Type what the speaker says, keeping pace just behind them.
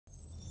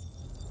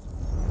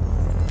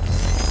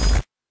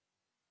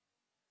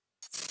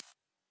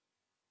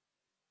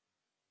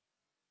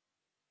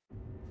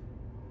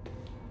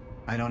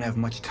I don't have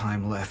much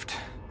time left,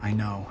 I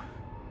know.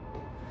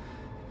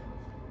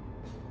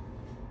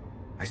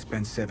 I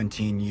spent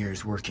 17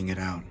 years working it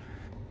out,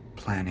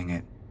 planning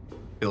it,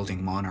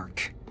 building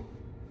Monarch,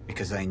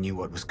 because I knew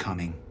what was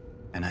coming,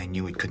 and I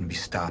knew it couldn't be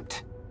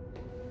stopped.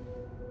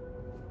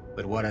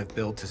 But what I've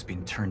built has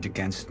been turned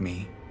against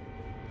me.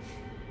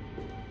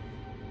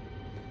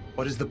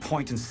 What is the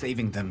point in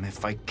saving them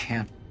if I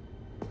can't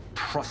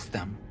trust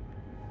them?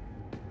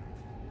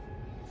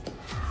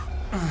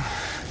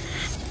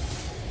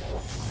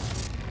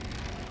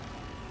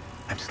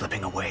 I'm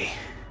slipping away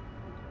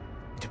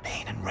into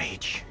pain and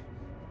rage.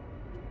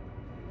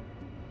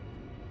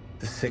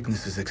 The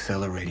sickness is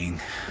accelerating.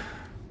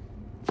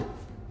 The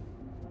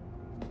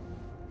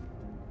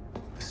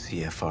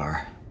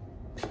CFR.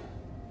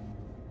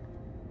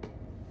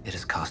 It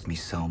has cost me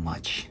so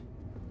much.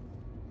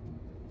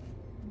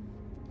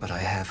 But I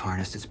have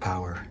harnessed its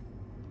power.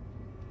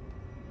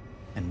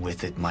 And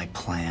with it, my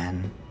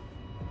plan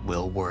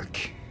will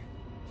work.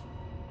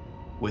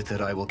 With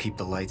it, I will keep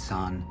the lights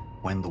on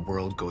when the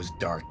world goes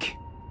dark.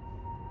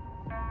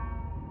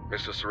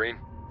 Mr. Serene?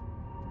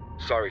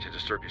 Sorry to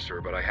disturb you, sir,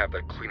 but I have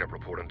that cleanup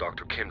report on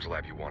Dr. Kim's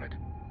lab you wanted.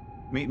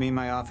 Meet me in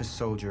my office,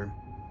 soldier.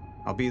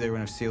 I'll be there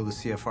when I've sealed the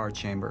CFR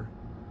chamber.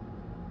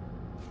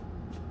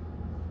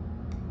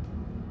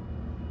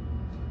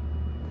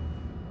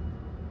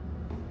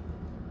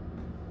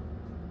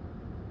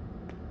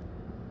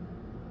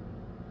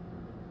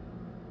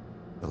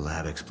 The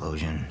lab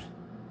explosion.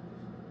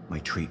 My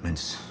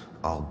treatments,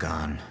 all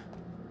gone.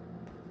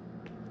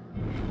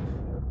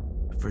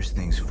 First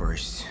things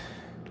first.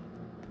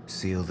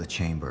 Seal the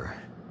chamber.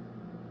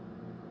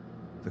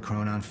 The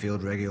chronon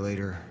field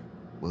regulator,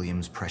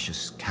 William's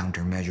precious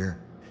countermeasure.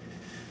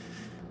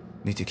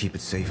 Need to keep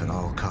it safe at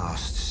all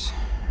costs.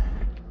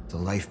 The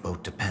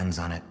lifeboat depends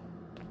on it.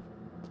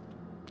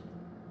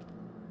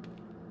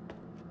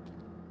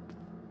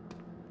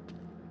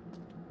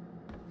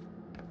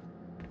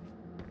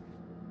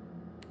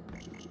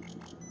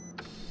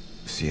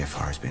 The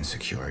CFR has been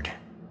secured.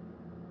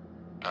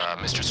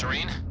 Mr.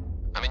 Serene?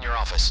 I'm in your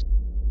office.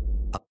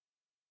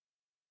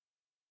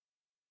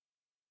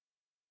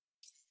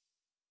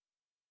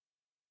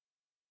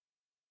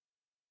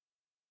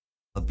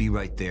 I'll be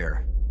right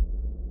there.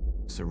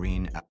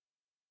 Serene.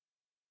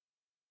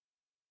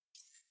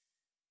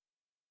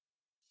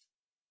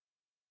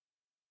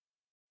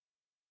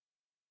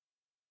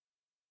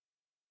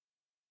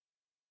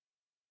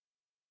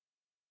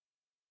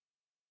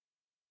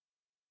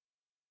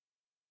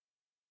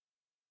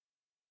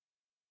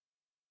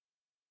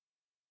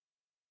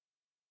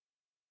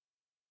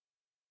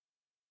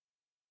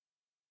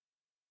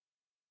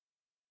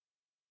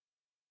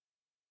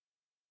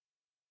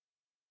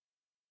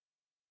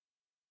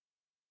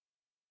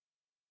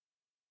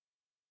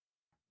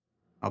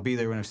 I'll be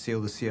there when I've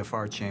sealed the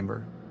CFR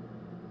chamber.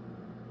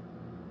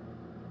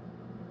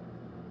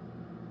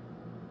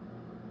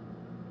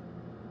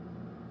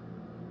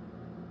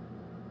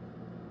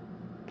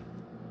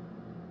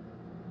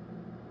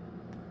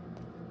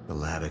 The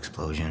lab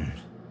explosion.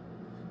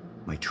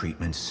 My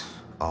treatments,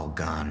 all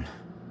gone.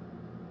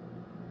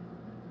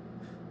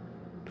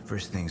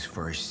 First things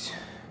first.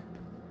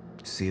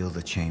 Seal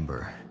the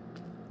chamber.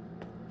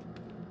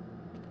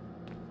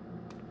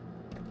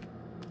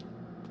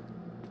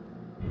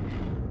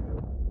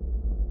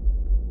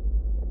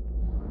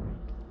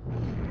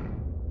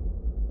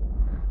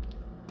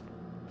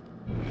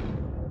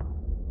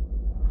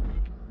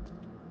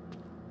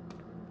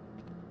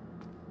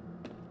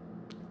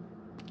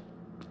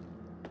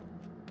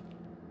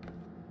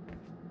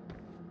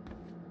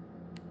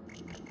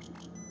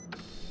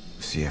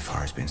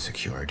 CFR has been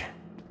secured.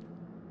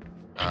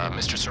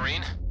 Mr.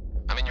 Serene?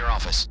 I'm in your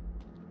office.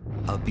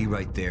 I'll be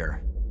right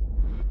there.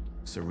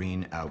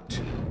 Serene out.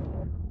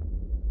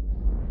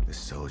 This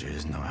soldier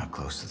doesn't know how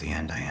close to the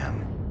end I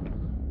am.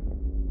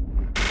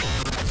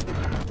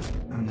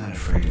 I'm not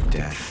afraid of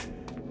death.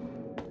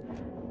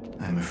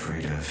 I'm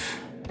afraid of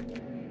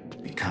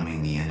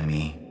becoming the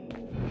enemy.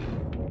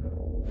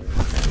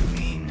 What that would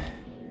mean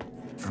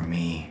for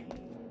me,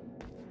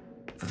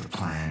 for the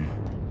plan.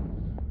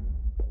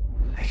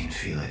 I can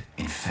feel it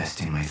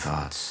infesting my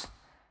thoughts.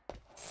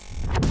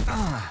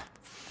 I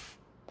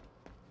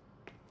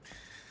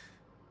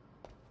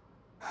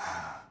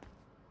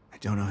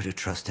don't know who to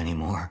trust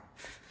anymore.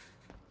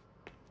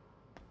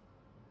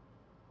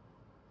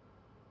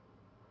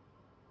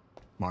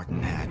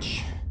 Martin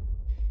Hatch.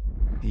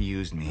 He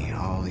used me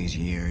all these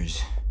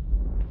years.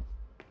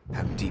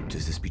 How deep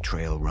does this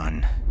betrayal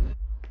run?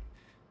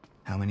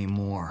 How many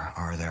more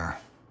are there?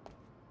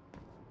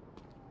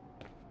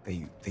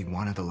 They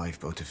wanted the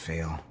lifeboat to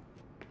fail.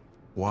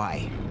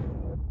 Why?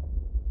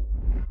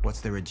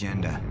 What's their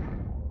agenda?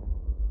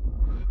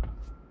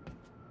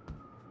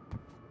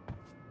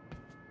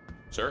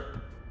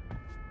 Sir?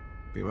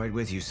 Be right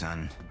with you,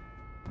 son.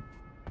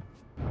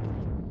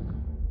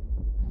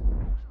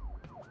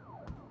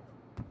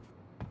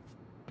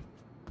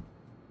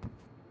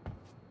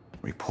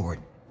 Report.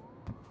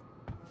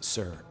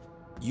 Sir,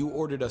 you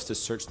ordered us to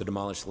search the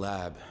demolished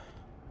lab.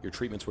 Your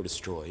treatments were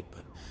destroyed,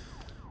 but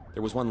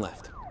There was one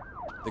left.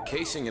 The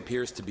casing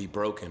appears to be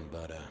broken,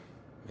 but,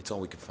 it's all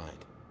we could find.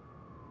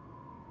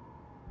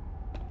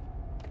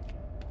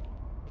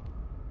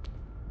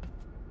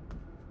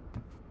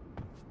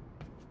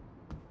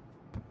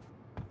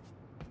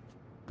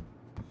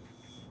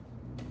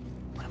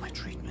 One of my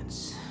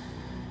treatments.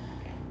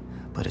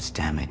 But it's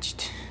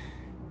damaged.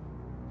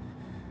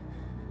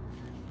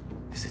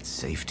 Is it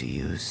safe to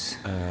use?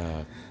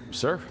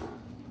 Sir?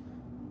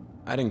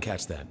 I didn't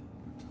catch that.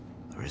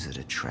 Or is it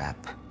a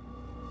trap?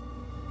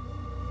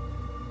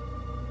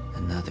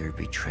 Another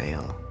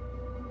betrayal.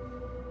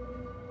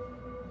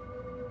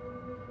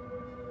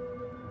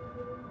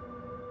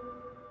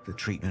 The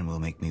treatment will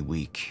make me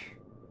weak.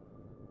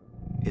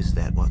 Is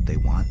that what they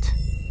want?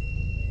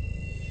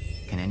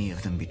 Can any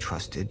of them be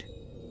trusted?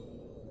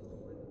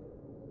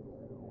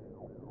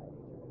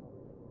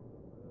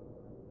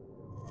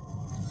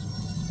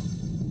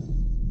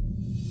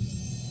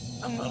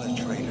 I'm not a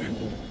traitor.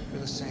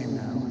 You're the same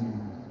now.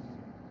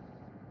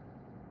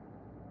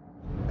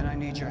 And I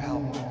need your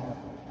help.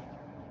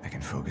 I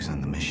can focus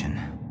on the mission.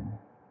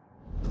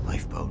 The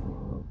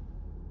lifeboat.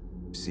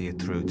 See it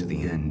through to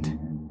the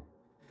end.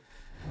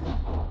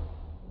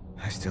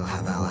 I still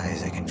have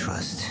allies I can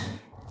trust.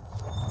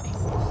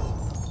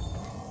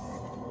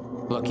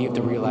 Look, you have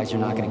to realize you're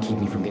not gonna keep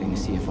me from getting the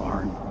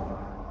CFR.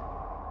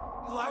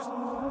 Last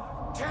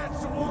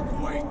chance to walk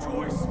away,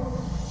 Joyce.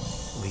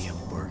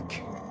 Liam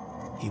Burke.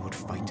 He would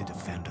fight to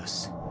defend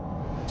us.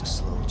 To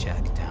slow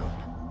Jack down.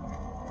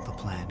 The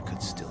plan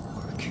could still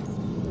work.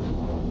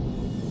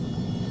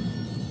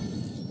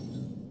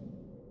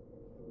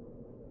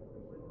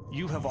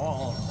 You have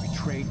all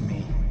betrayed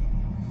me.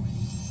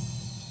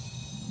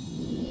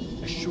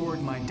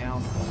 Assured my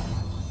downfall.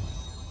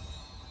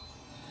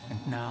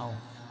 And now,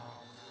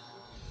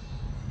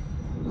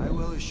 I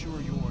will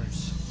assure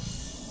yours.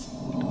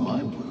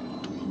 My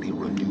world will be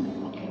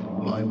renewed.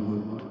 My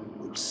world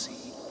will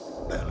see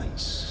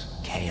balance.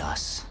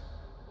 Chaos.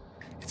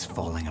 It's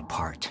falling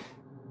apart.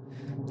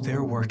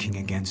 They're working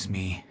against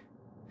me.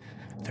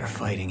 They're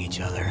fighting each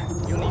other.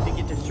 You'll need to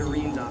get to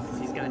Serene's office.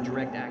 He's got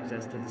direct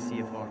access to the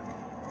CFR.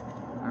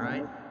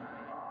 Alright?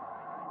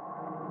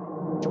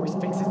 Joyce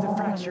fixes the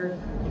fracture.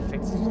 He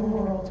fixes the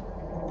world.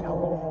 Now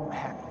go home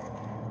happy.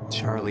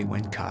 Charlie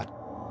Wincott.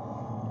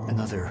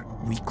 Another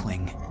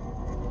weakling.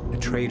 A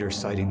traitor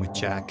siding with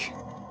Jack.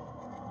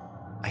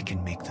 I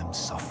can make them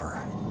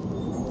suffer.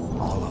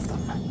 All of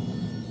them.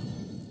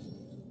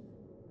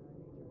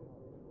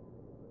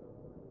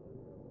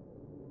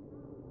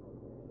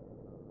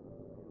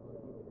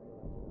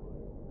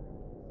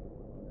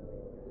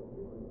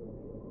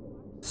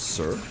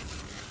 Sir?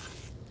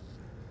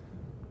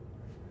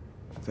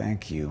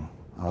 Thank you.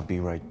 I'll be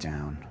right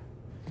down.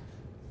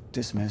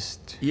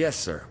 Dismissed. Yes,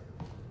 sir.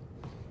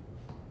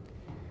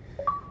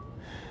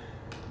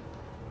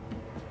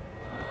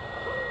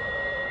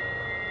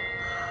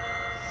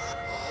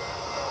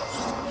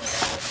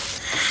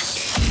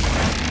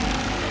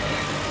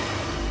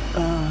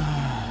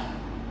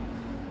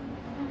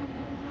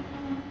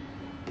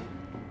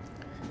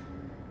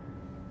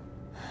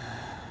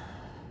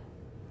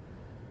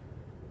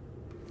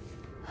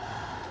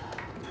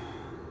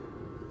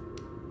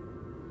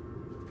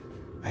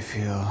 I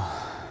feel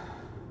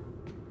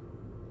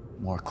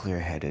more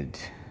clear-headed,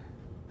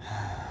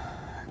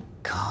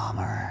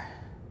 calmer.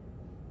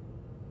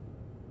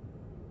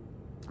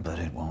 But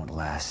it won't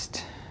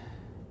last.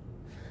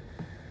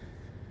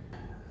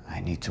 I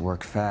need to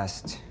work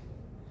fast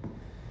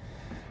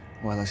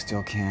while I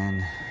still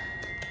can.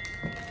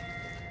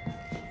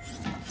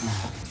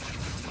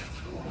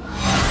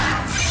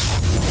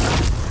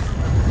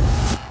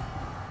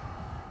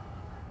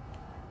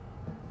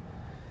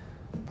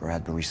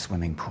 Bradbury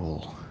swimming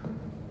pool.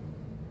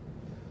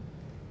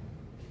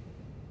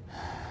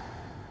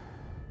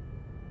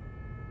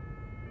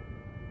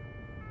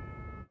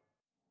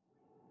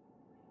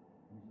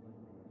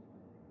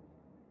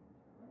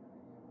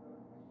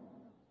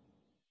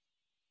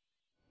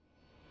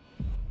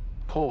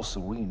 Paul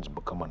Serene's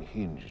become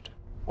unhinged.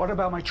 What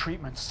about my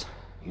treatments?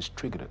 He's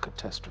triggered a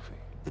catastrophe.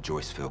 The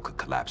Joyce field could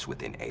collapse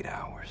within 8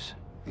 hours.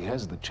 He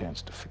has the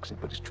chance to fix it,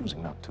 but he's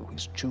choosing not to.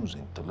 He's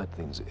choosing to let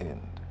things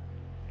end.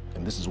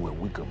 And this is where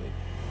we come in.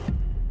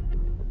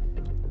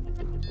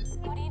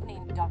 Good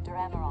evening, Dr.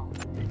 Amaral.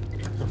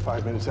 You're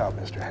 5 minutes out,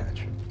 Mr.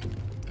 Hatch.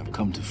 I've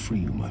come to free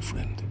you, my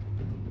friend.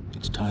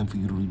 It's time for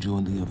you to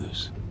rejoin the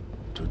others,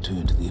 to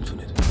return to the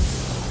infinite.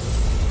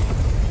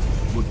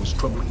 What was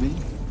troubling me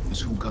is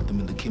who got them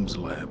into Kim's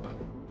lab.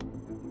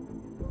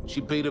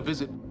 She paid a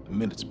visit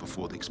minutes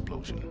before the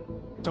explosion.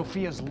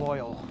 Sofia's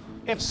loyal.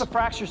 If the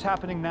fracture's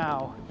happening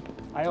now,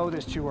 I owe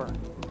this to her.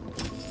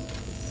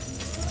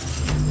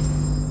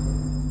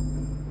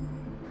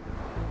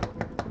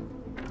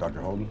 Dr.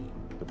 Holden,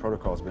 the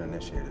protocol's been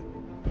initiated.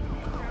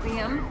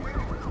 Liam?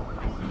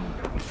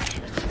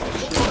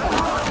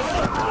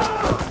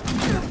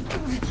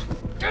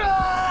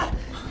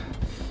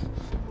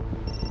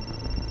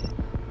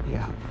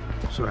 Yeah.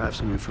 So I have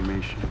some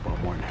information about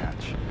Warren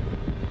Hatch.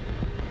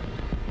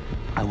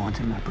 I want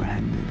him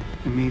apprehended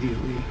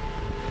immediately.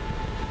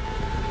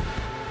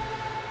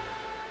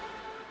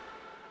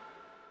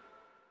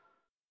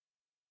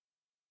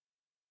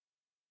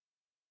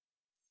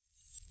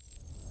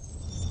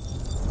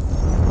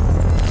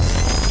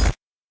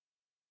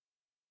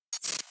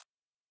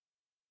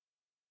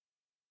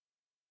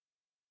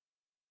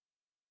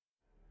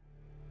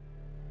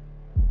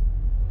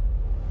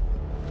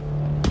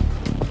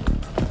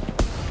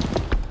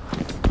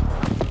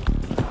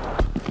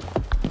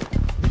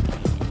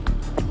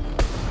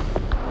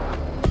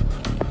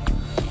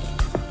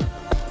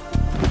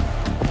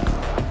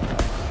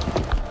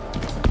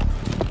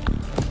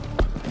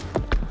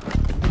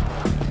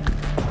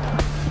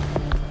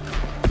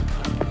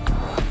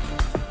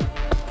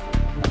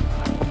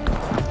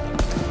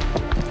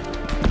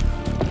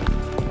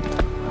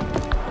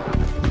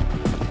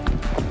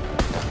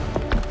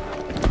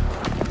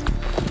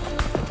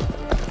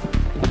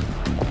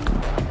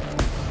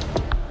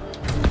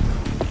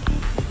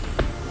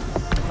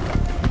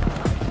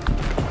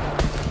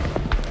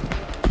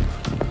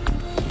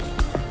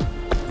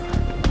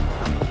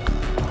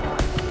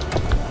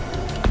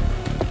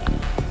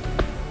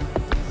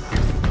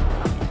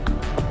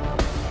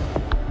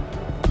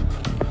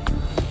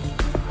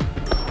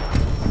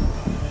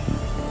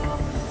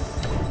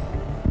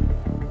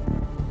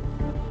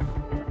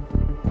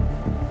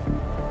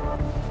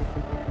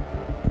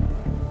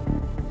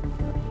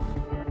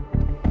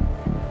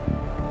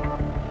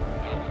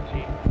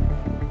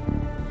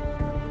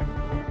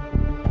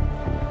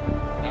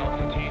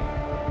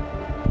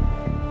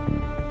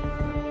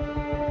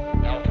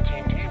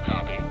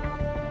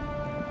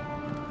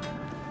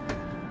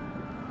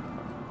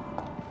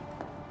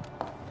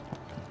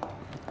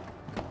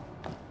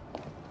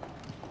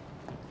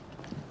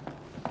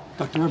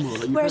 Dr.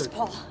 Amaral, are you Where's hurt?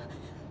 Paul?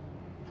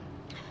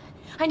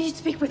 I need to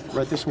speak with Paul.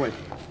 Right this way.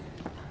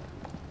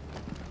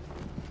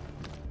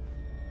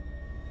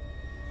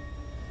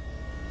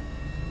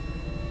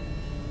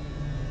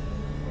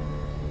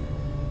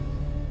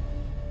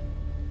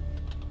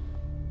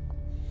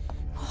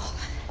 Paul.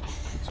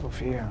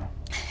 Sofia,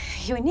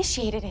 You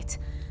initiated it.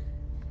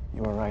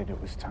 you were right.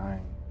 It was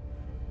time.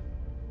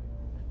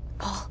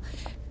 Paul,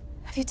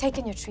 have you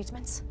taken your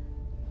treatments?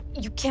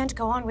 You can't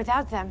go on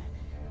without them.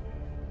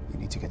 You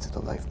need to get to the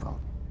lifeboat.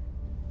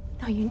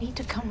 No, you need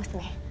to come with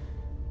me.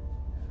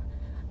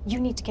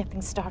 You need to get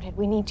things started.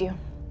 We need you.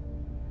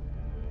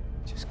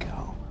 Just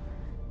go.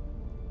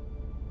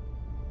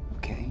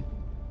 Okay?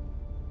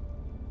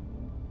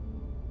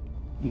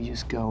 You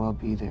just go. I'll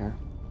be there.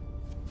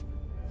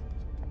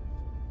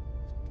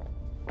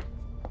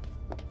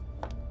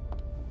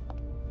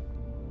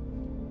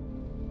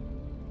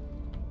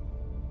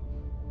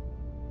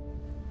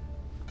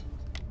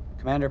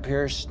 Commander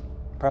Pierce,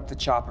 prep the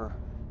chopper.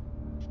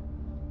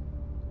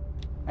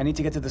 I need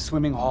to get to the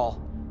swimming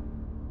hall.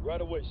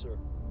 Right away, sir.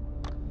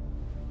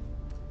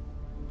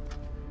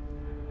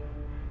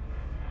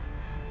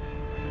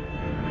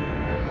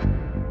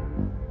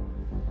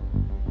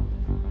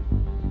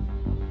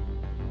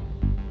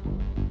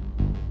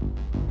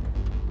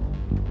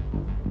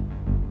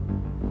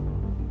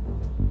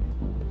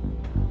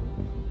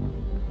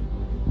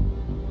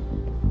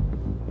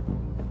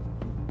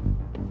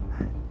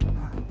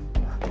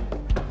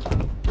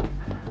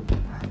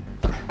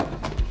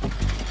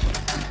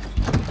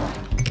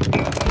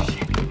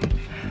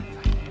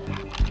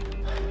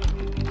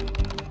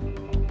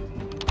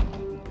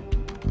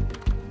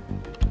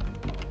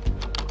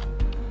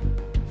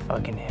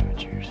 Fucking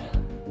amateurs.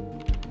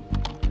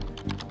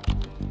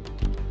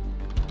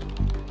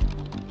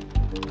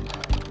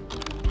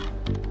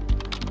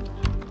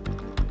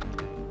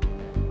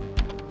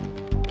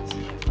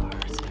 CFR.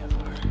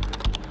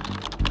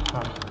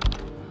 Huh.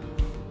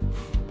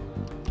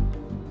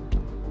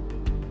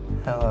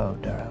 Hello,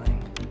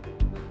 darling.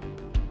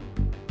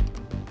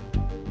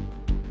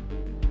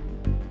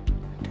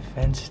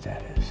 Defense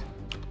status.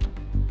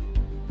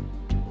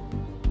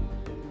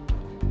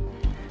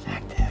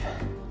 Active.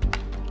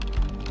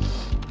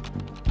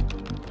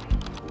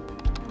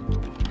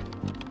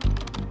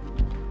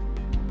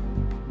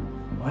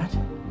 What?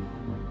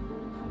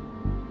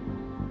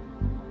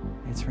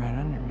 It's right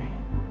under me.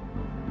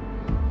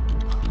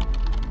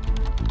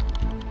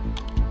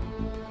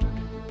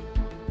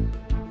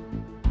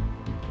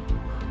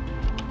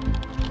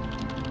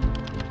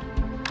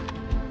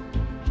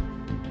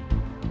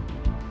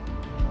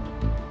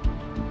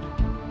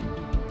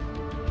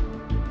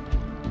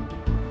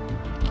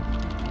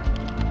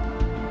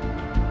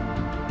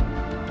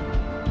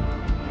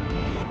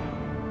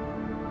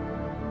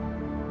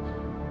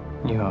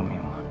 You owe me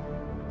one.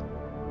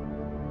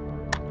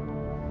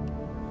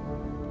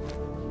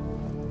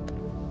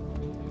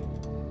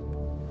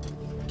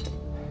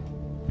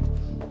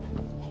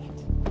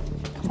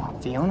 Come on,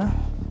 Fiona.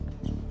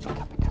 Pick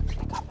up.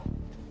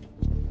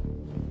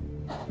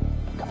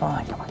 Come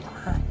on.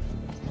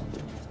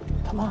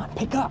 Come on,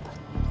 pick up.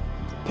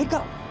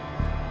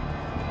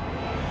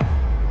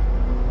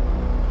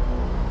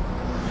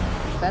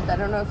 Beth, I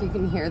don't know if you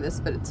can hear this,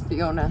 but it's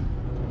Fiona.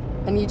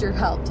 I need your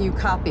help. Do you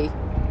copy?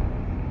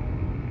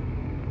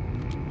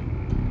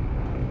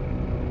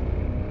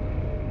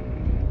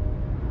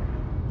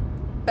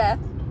 Beth,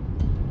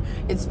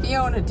 it's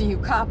Fiona. Do you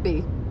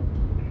copy?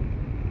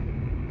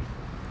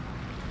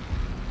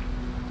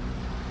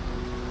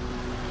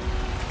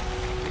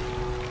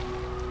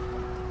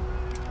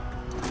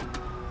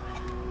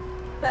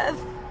 Beth,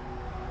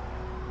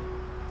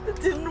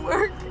 it didn't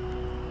work.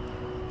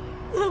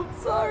 I'm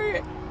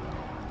sorry.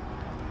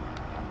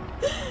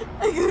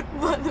 I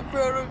couldn't find the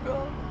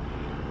protocol.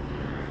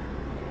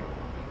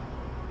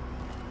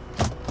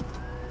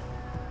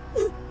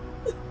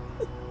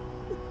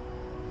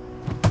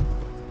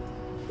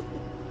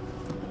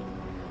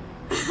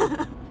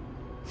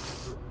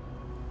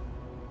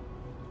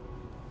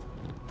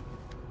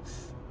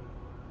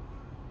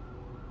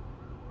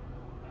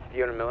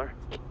 Fiona Miller?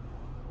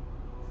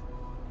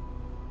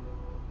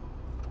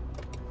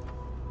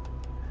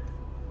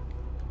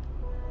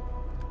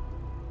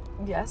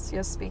 Yes,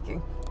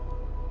 speaking.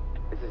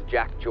 This is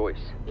Jack Joyce.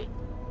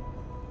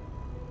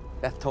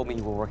 Beth told me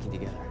you were working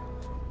together.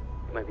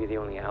 You might be the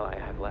only ally I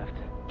have left.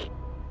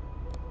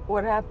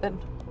 What happened?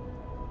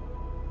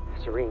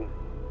 Serene.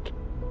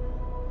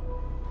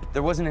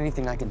 There wasn't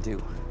anything I could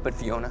do, but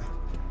Fiona,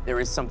 there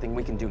is something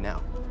we can do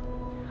now.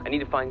 I need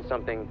to find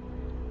something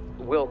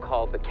Will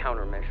called the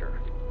countermeasure.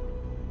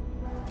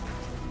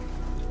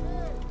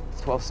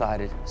 It's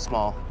 12-sided,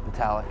 small,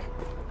 metallic,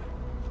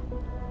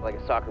 like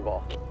a soccer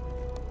ball.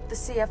 The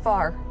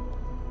CFR.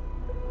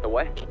 The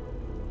what?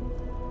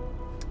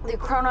 The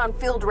chronon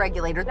field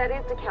regulator. That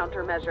is the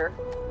countermeasure.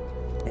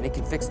 And it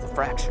can fix the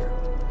fracture.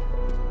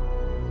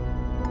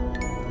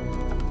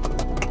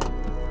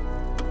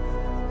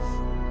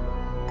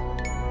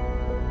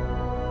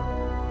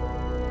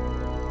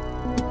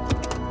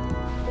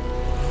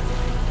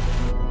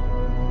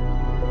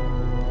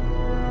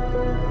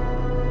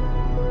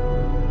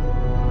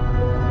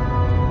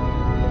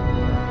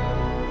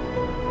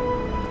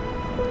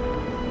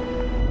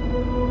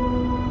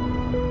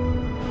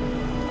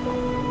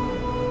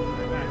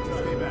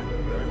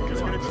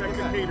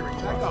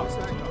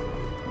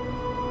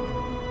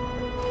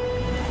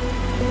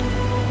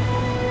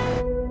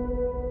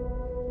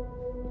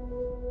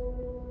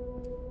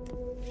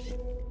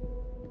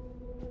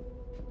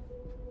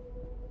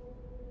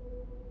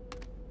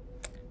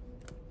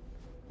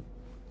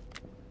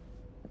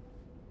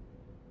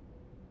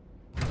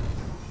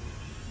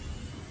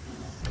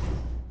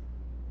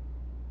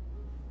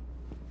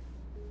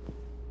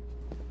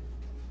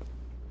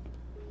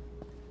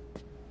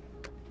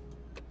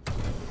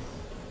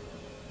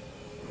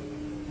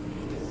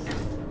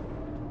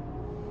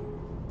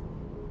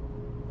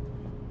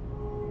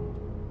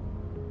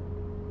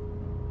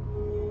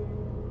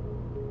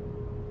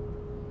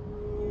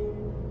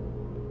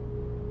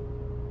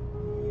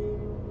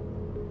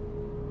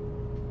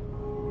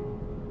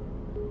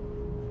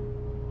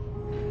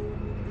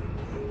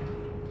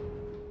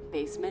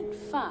 Basement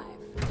 5.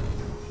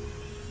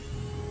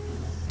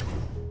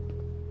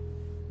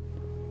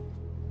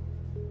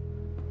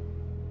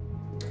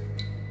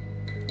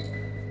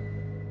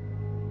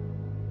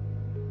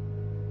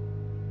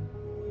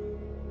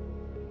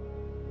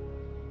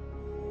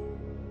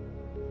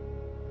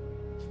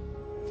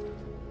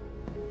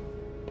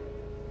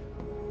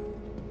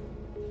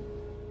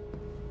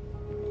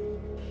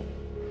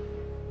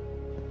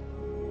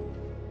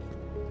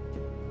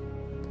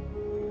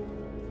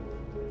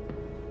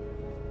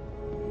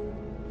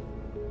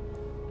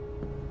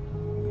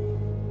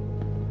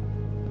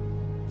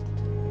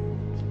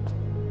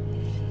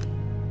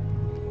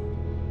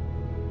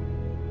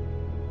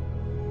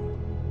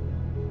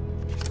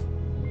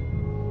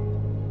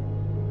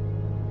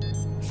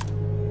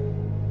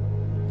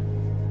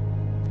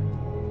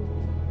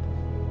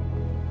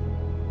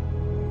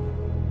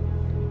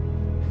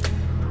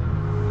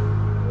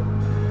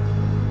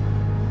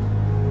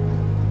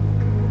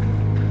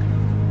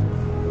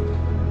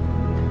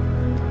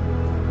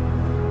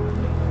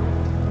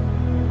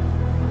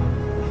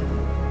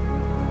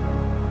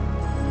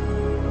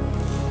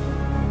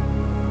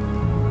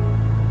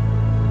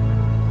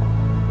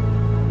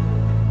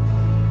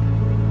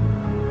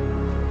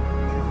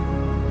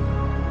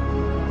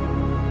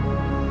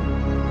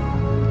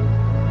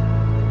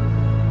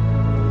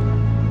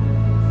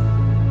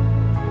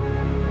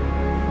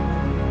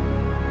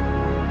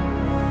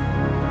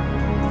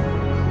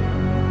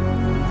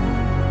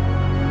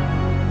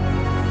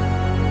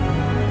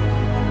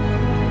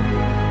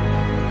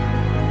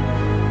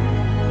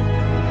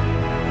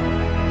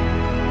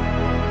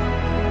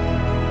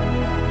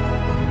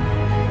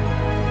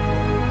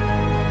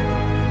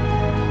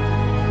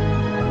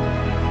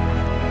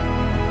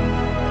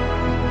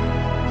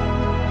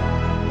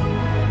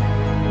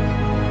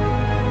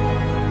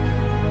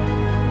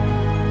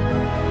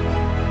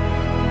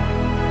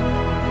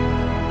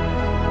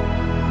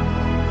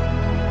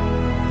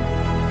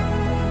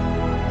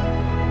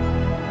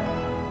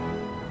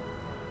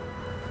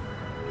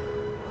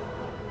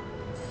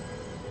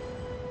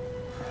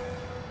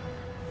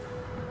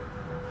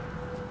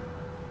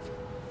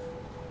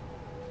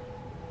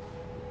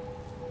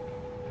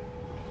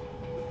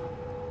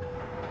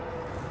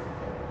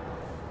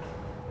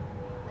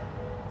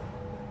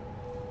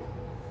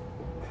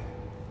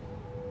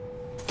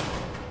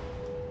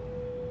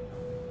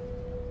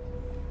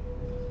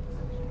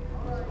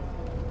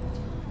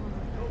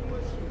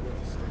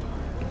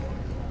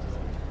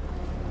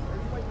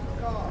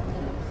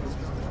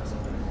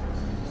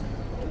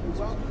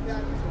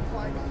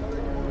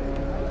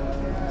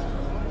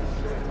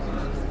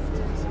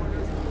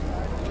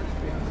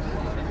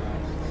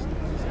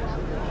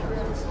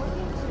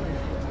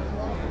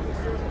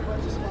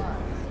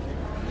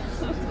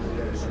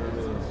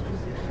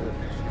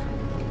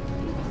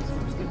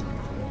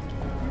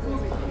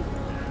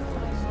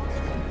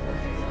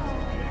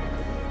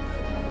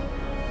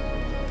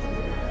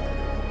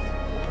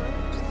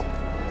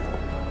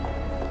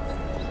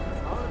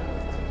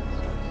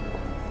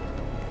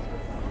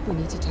 We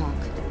need to talk.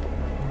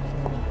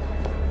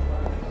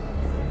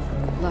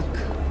 Look,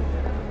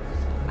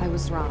 I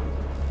was wrong,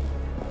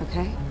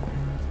 okay?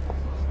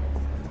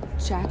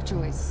 Jack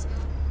Joyce,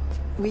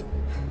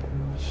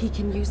 he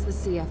can use the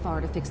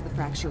CFR to fix the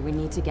fracture. We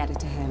need to get it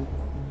to him.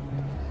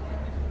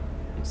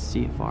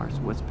 CFR is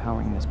what's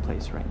powering this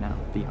place right now,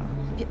 Fiona.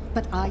 Yeah,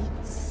 but I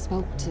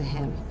spoke to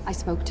him. I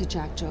spoke to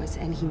Jack Joyce,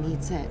 and he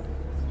needs it.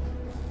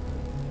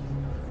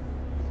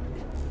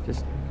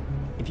 Just,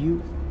 if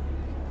you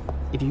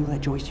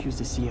let Joyce use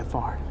the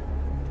CFR,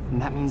 then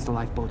that means the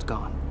lifeboat's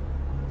gone.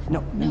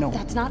 No,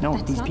 that's not. No,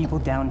 that's these not people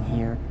down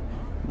here,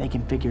 they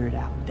can figure it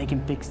out. They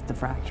can fix the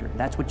fracture.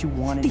 That's what you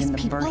wanted in the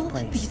first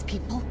place. These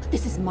people,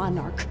 this is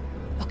Monarch,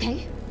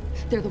 okay?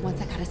 They're the ones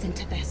that got us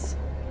into this.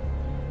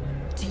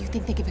 Do you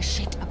think they give a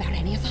shit about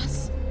any of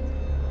us?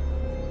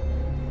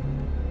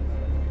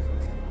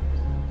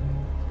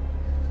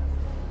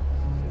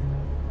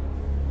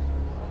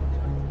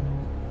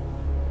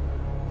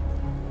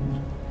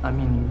 I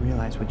mean, you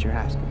realize what you're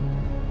asking.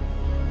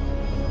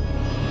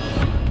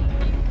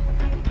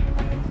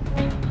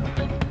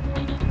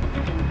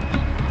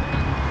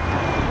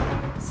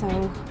 So,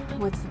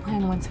 what's the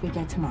plan once we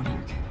get to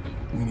Monarch?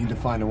 We need to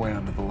find a way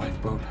onto the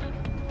lifeboat.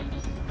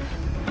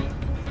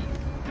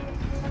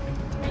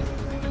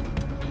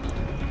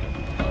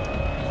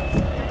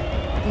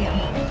 Liam,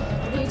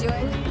 what are you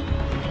doing?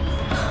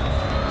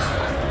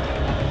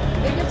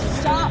 Maybe you have to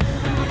stop.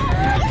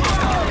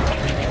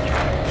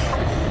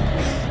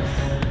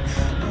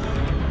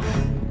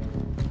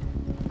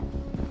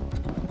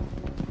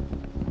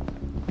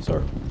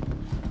 Sir.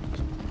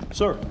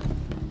 Sir.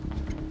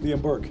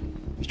 Liam Burke.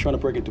 He's trying to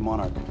break into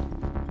Monarch.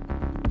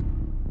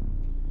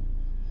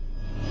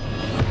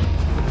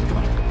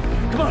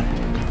 Come on.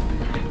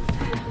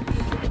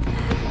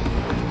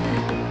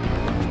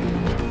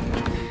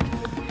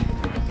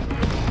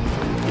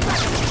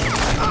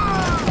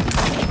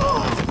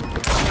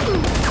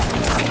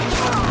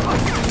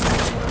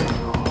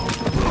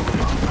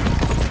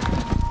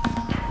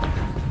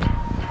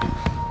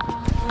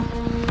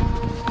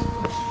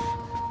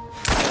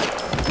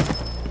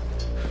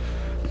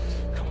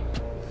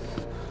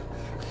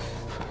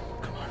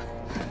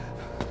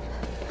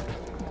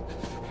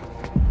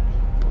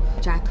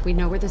 Jack, we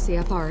know where the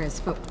CFR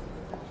is, but...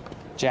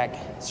 Jack,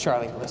 it's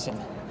Charlie. Listen,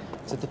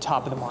 it's at the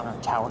top of the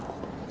Monarch Tower.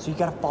 So you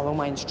gotta follow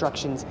my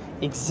instructions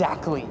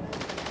exactly.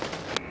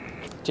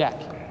 Jack.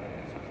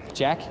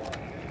 Jack?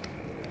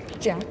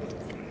 Jack?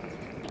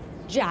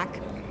 Jack?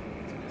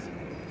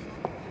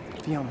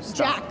 Fiona,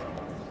 stop. Jack!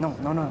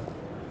 No.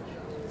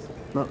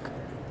 Look.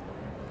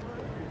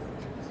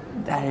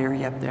 That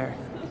area up there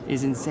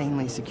is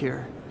insanely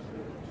secure.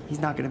 He's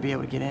not gonna be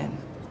able to get in.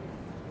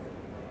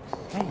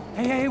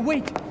 Hey,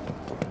 wait!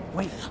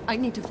 Wait. I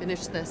need to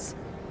finish this.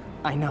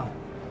 I know,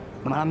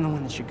 but I'm the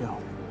one that should go.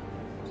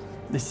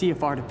 The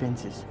CFR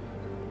defenses.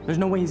 There's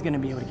no way he's gonna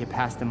be able to get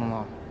past them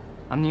alone.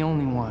 I'm the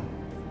only one.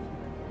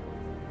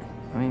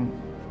 I mean,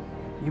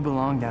 you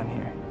belong down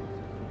here.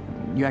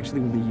 You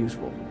actually would be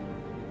useful.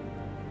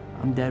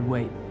 I'm dead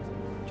weight.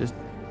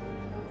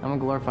 I'm a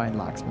glorified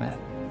locksmith.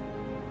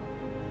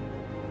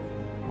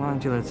 Why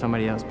don't you let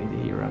somebody else be the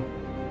hero?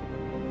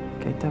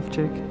 Okay, tough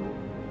chick?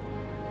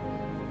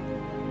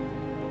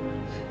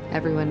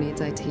 Everyone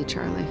needs IT,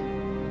 Charlie.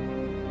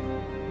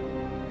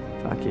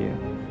 Fuck you.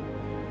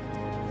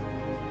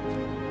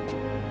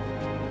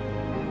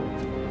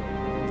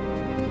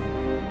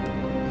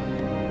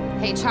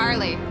 Hey,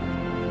 Charlie.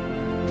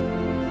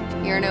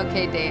 You're an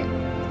okay date.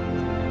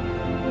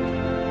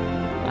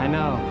 I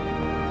know.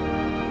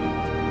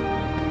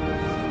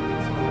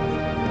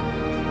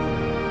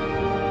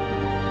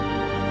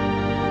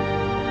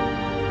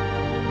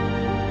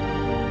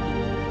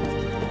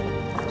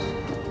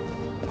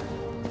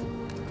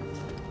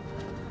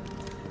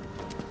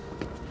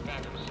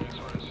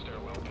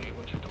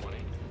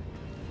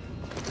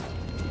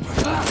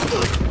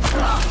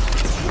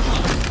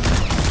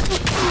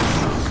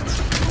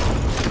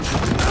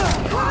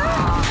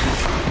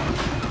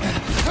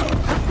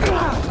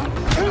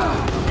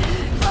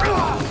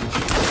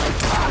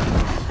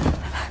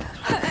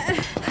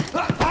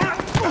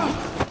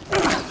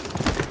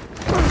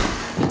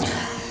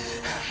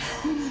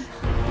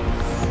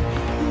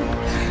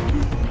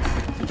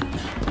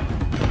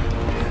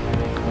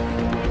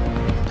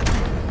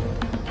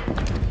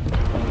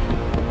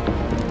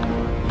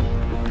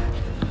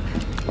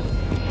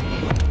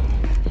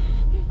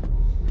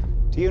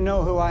 Do you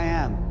know who I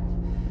am?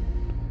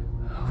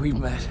 We've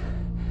met.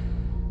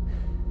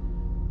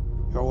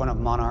 You're one of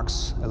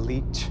Monarch's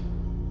elite.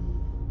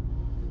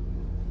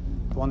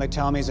 The one they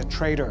tell me is a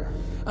traitor.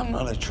 I'm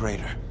not a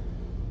traitor.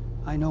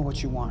 I know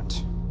what you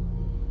want.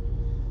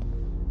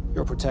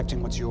 You're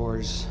protecting what's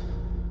yours.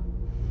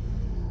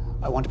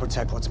 I want to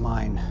protect what's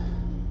mine.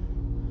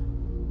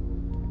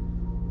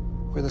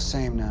 We're the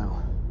same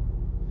now.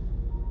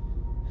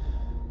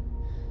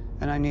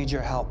 And I need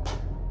your help.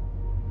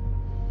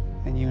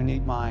 And you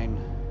need mine.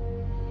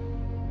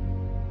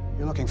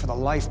 You're looking for the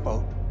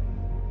lifeboat.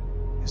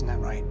 Isn't that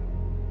right?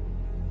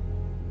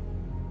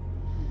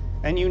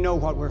 And you know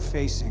what we're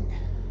facing.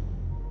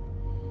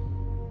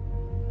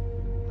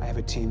 I have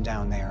a team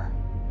down there.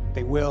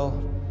 They will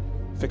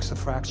fix the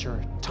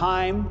fracture.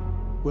 Time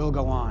will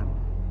go on.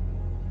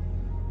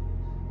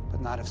 But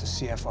not if the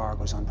CFR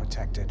goes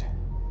unprotected.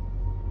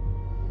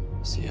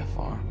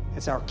 CFR?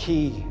 It's our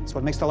key. It's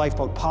what makes the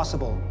lifeboat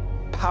possible.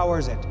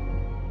 Powers it.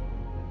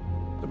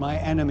 But my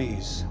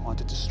enemies want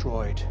it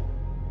destroyed.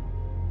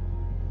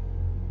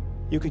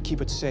 You could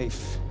keep it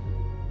safe.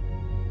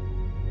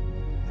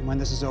 And when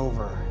this is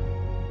over,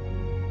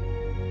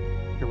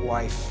 your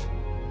wife,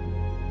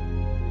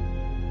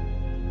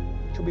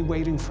 she'll be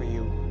waiting for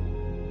you.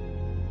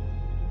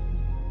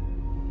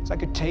 So I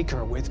could take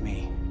her with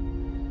me.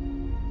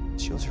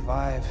 She'll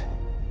survive.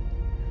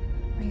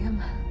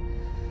 Liam,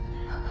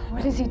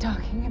 what is he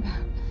talking about?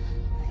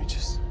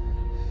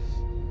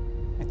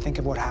 I think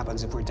of what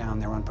happens if we're down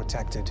there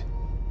unprotected.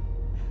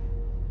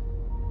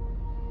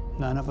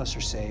 None of us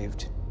are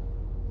saved.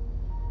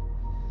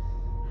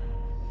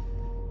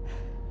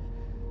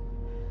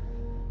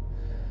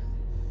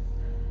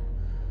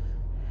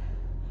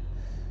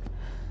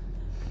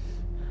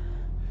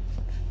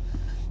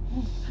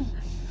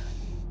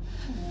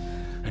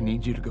 I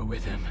need you to go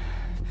with him.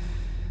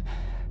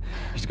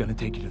 He's gonna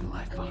take you to the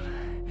lifeboat.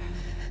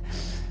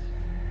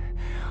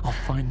 I'll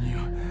find you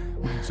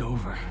when it's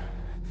over.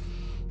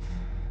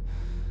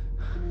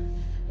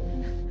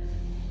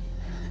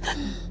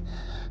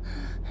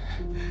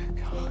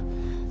 Go.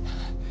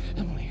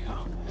 Emily,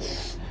 go.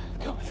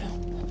 Go with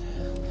him.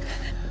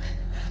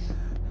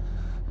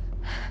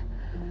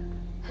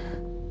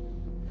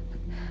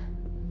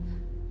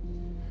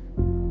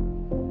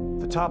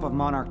 The top of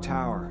Monarch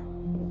Tower.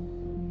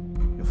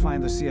 You'll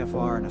find the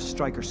CFR in a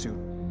striker suit.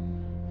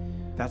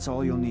 That's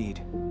all you'll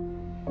need.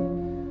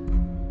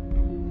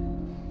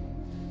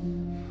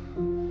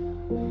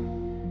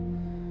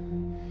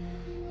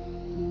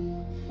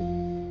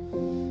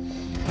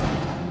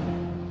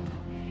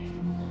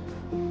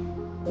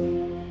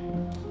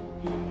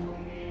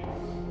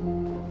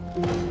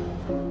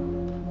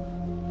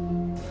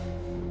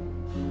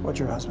 What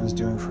your husband's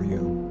doing for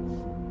you,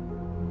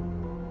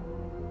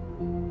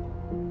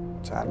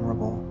 it's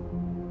admirable.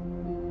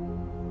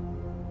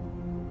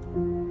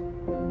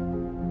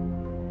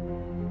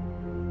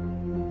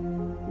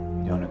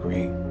 You don't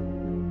agree?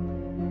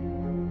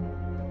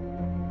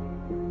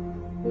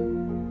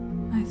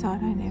 I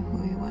thought I knew who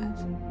he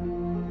was.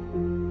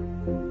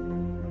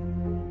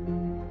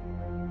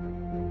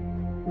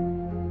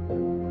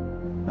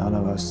 None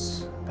of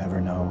us ever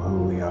know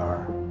who we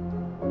are.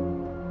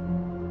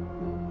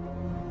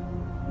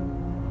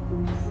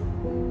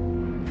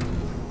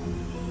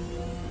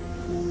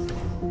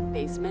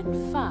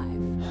 Basement 5.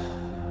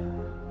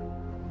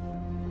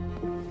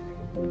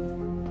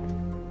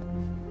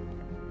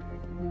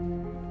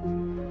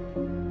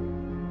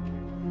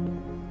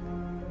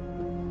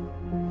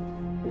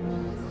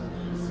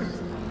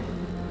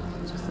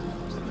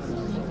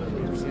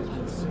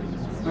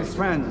 My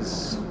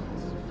friends,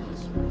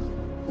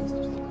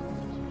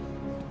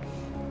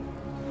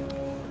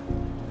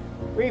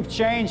 we've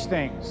changed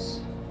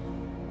things.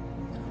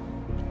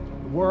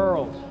 The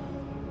world,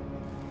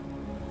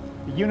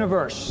 the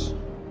universe.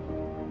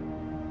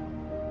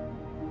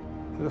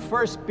 We're the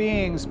first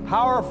beings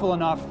powerful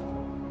enough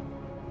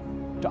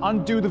to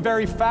undo the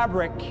very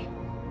fabric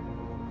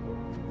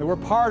that we're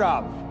part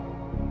of.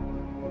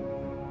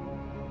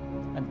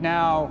 And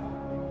now,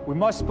 we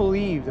must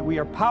believe that we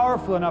are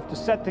powerful enough to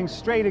set things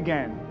straight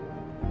again.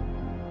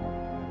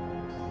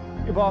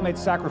 We've all made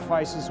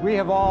sacrifices. We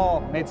have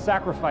all made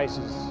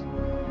sacrifices.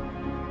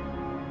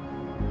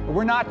 But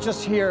we're not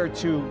just here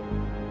to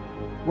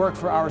work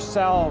for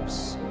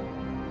ourselves.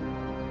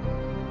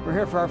 We're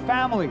here for our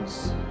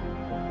families,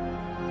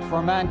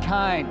 for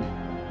mankind,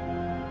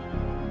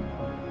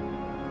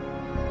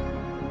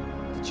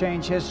 to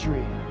change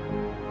history,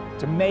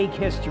 to make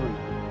history,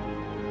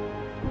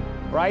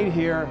 right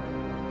here,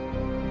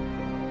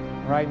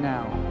 right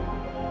now.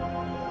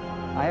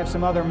 I have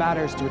some other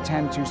matters to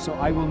attend to, so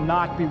I will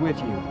not be with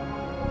you.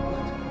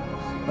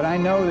 But I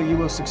know that you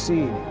will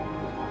succeed.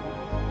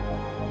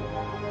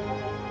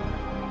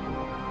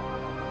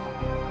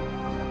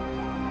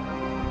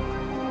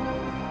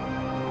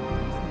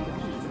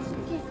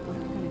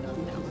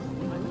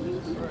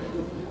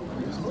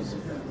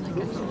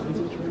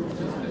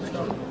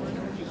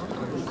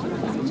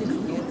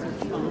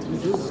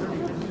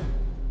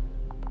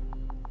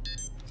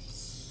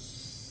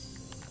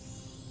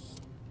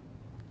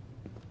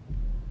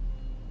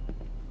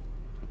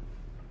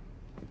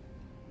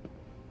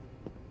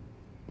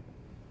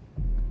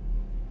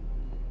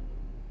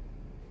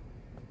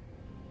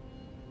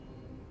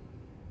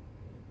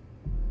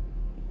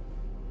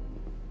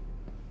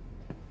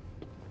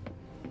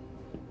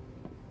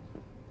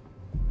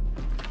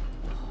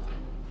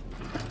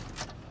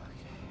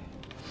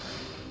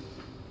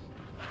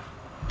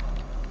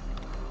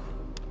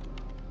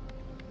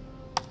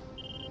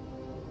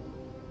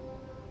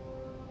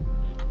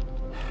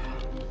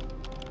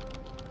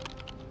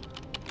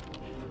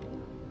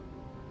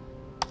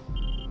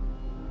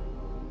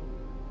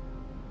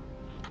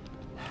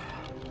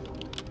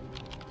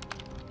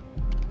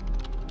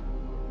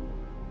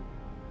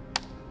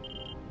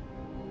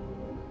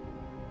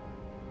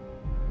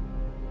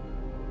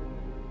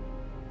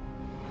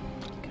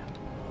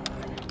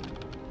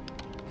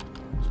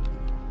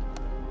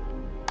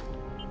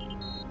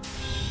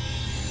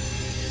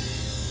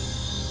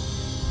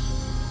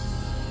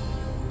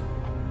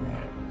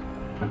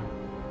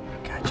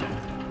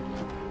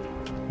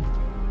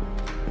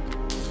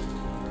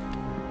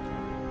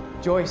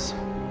 Joyce,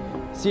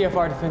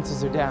 CFR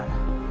defenses are down.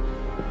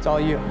 It's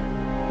all you.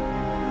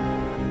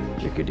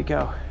 You're good to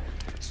go.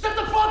 Step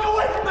the fuck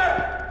away from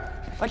there!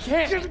 I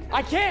can't,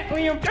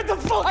 Liam! Get the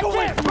fuck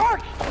away!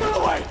 Burke! Get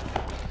away!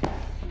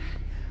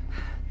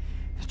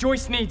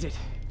 Joyce needs it.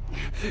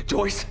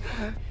 Joyce?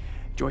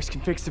 Joyce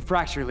can fix the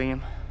fracture,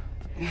 Liam.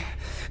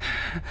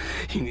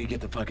 You need to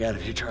get the fuck out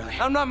of here, Charlie.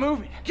 I'm not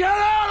moving. Get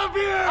out of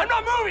here! I'm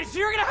not moving, so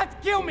you're gonna have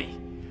to kill me.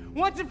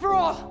 Once and for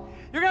all,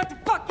 you're gonna have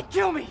to fucking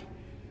kill me.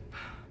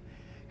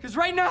 Because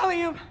right now,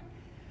 Liam,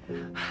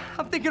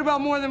 I'm thinking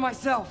about more than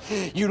myself.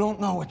 You don't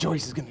know what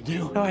Joyce is gonna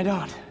do. No, I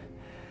don't.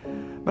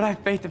 But I have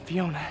faith in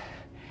Fiona.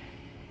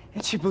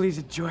 And she believes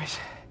in Joyce.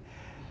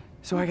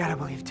 So I gotta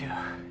believe too.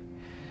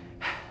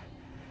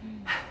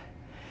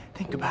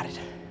 Think about it.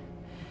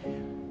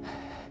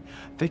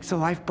 Fix the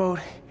lifeboat,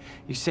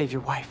 you save your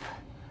wife.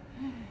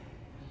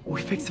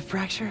 We fix the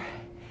fracture,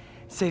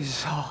 it saves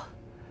us all.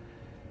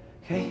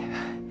 Okay?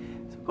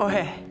 So go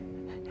ahead.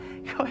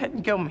 Go ahead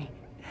and kill me.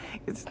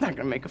 It's not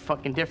gonna make a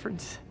fucking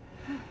difference.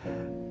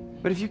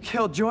 But if you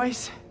kill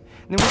Joyce,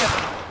 then we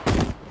have...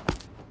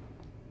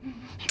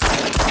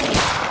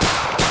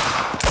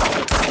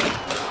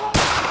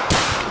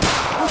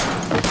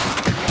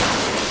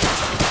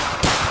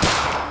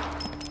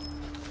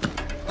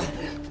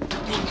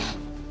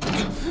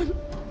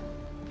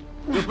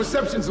 Your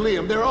perceptions,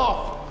 Liam, they're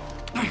off.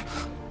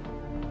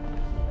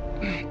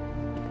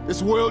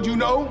 This world you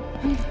know,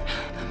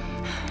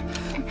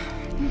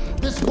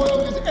 this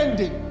world is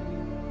ending.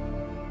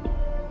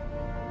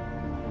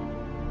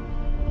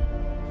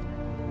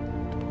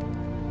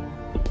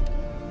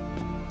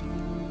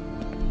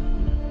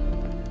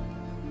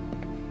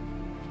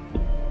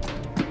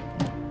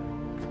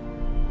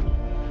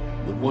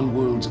 But one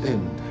world's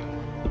end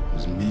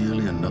is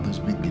merely another's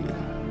beginning.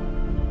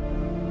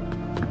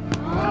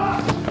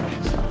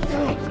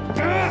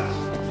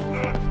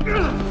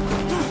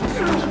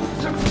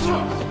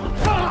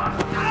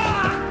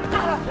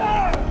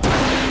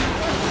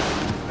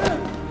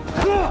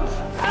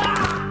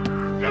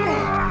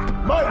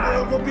 My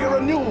world will be a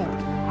renewal.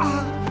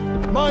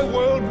 My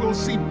world will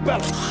see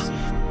balance.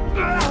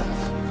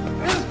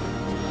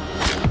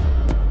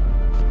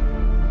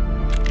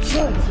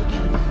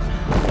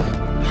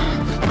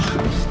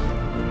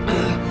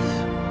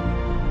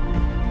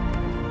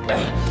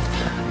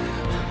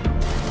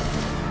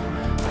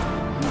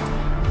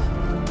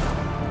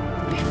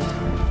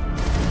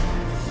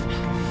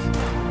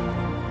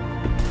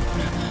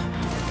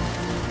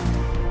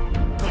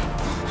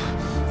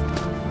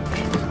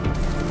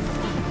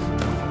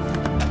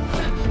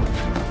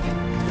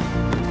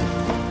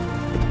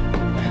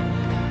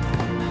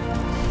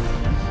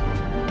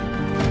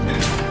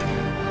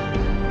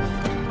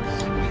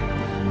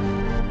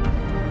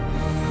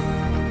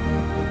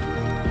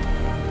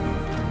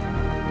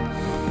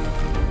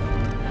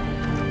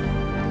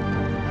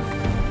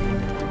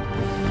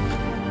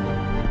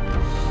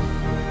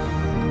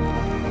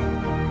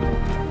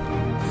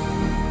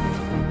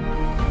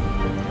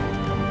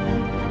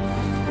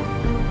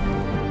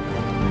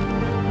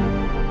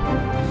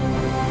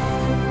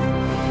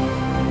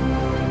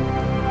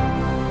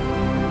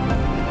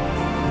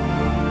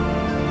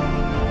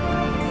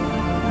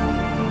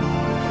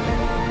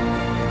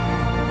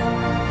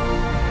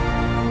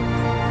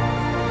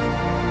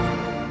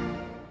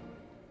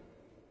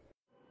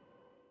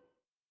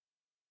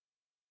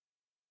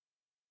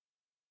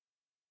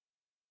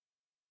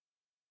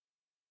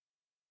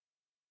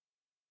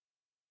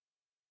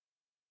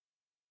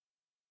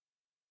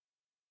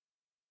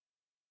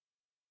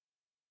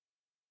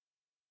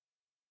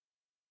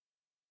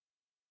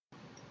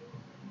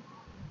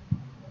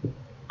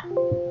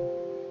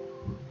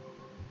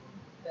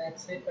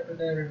 That's it for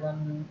today,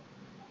 everyone.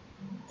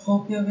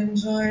 Hope you have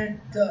enjoyed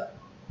the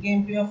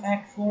gameplay of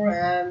Act 4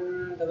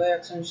 and the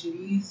Action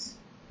series,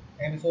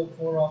 episode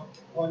 4 of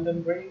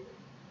Quantum Break.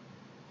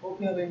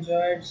 Hope you have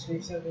enjoyed. So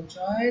if you have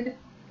enjoyed,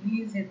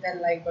 please hit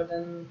that like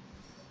button.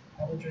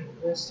 I would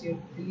request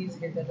you, please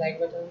hit that like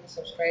button,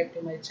 subscribe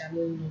to my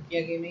channel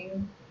Nokia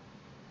Gaming,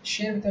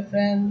 share with your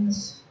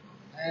friends,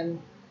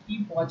 and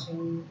keep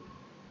watching.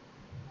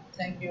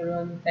 Thank you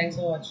everyone, thanks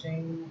for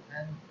watching,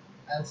 and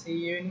I'll see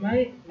you in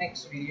my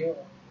next video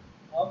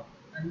of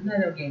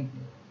another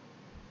gameplay.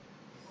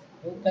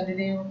 We'll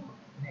continue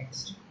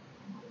next.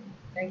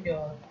 Thank you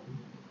all.